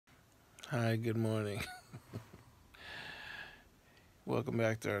Hi, good morning. Welcome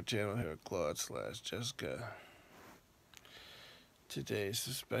back to our channel here, Claude/Jessica. Today's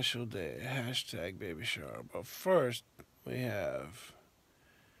a special day, hashtag baby shower. But first, we have.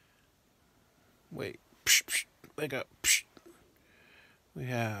 Wait, psh, psh, wake up. Psh. We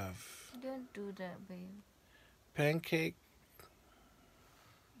have Don't do that, babe. pancake,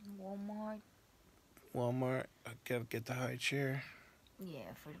 Walmart. I gotta get the high chair.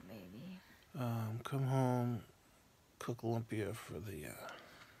 Yeah, for the baby. Come home, cook lumpia for the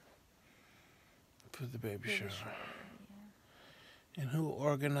baby shower. Yeah. And who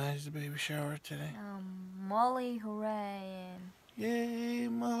organized the baby shower today? Molly, hooray! Yay,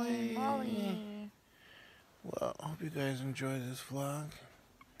 Molly! Molly. Well, I hope you guys enjoy this vlog.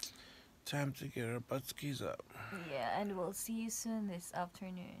 Time to get our butt skis up. Yeah, and we'll see you soon this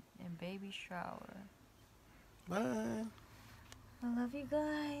afternoon in baby shower. Bye. I love you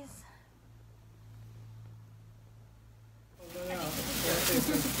guys. We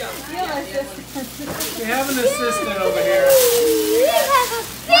have an assistant over here.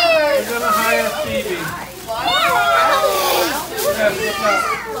 We're gonna hire Phoebe.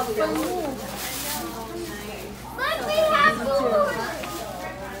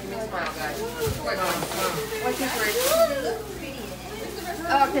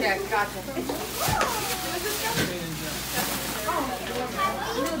 Okay, gotcha.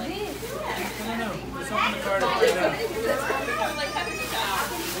 No. Let's open the card and find out.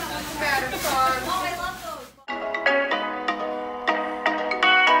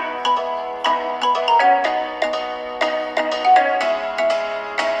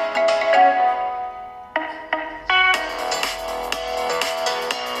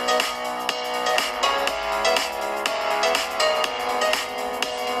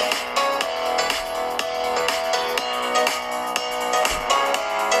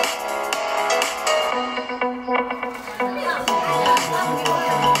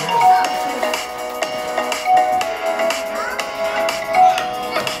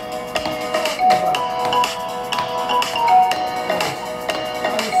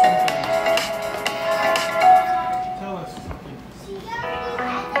 Tell us something.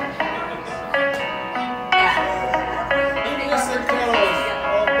 Innocent colors,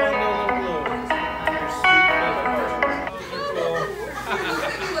 all bundled in blue. Your sweet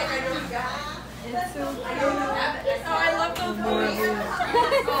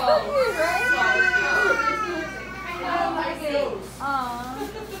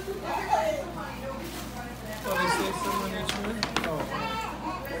Oh, they say someone each one? Oh.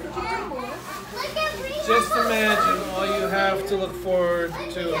 Just imagine all you have to look forward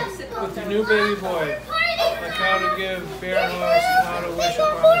to with your new baby boy. Like how to give bear hugs and how to wish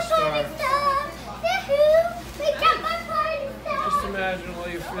upon a star. Just imagine what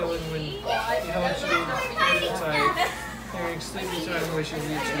you're feeling when he helps you get tight. Hearing sleepy time wishes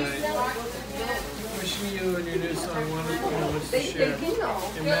each night. Wishing you and your new son wonderful moments to share in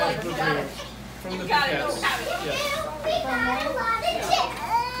magical dreams. From the Piquettes. Yes.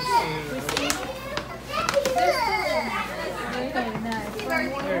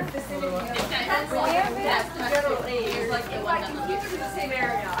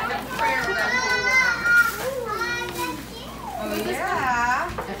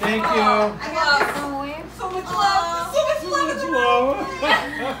 Thank you. So much love. So much love.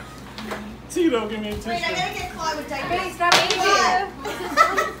 Tito, give me a tissue. Wait, I gotta get Claude with diapers. Stop eating.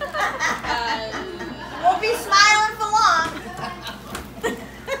 Won't be smiling for long.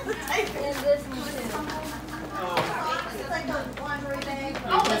 It's like a laundry bag.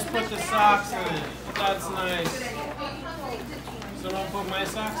 You just put the socks in it. That's nice. So don't put my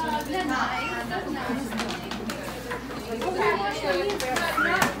socks in it?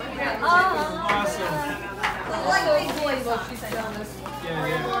 Awesome. Like a big boy.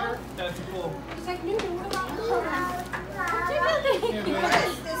 Yeah. That's cool. Here, baby. What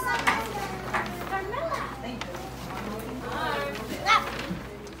is this?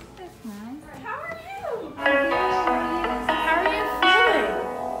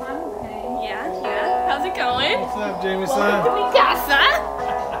 Yeah. How's it going? What's up, Jamie Welcome son? to mi casa.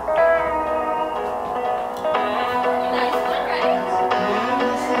 Nice one, right? Yeah,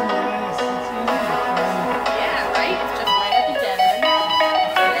 this is nice. It's easy. Yeah, right? It's just right at the den.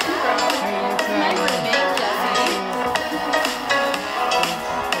 Hey, what's My up? roommate, Jessie.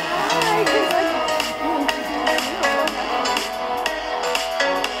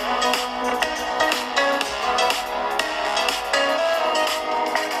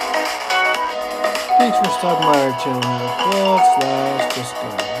 Thanks for stopping by our channel here, Claude/Jessica.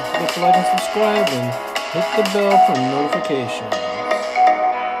 Don't forget to like and subscribe and hit the bell for notifications.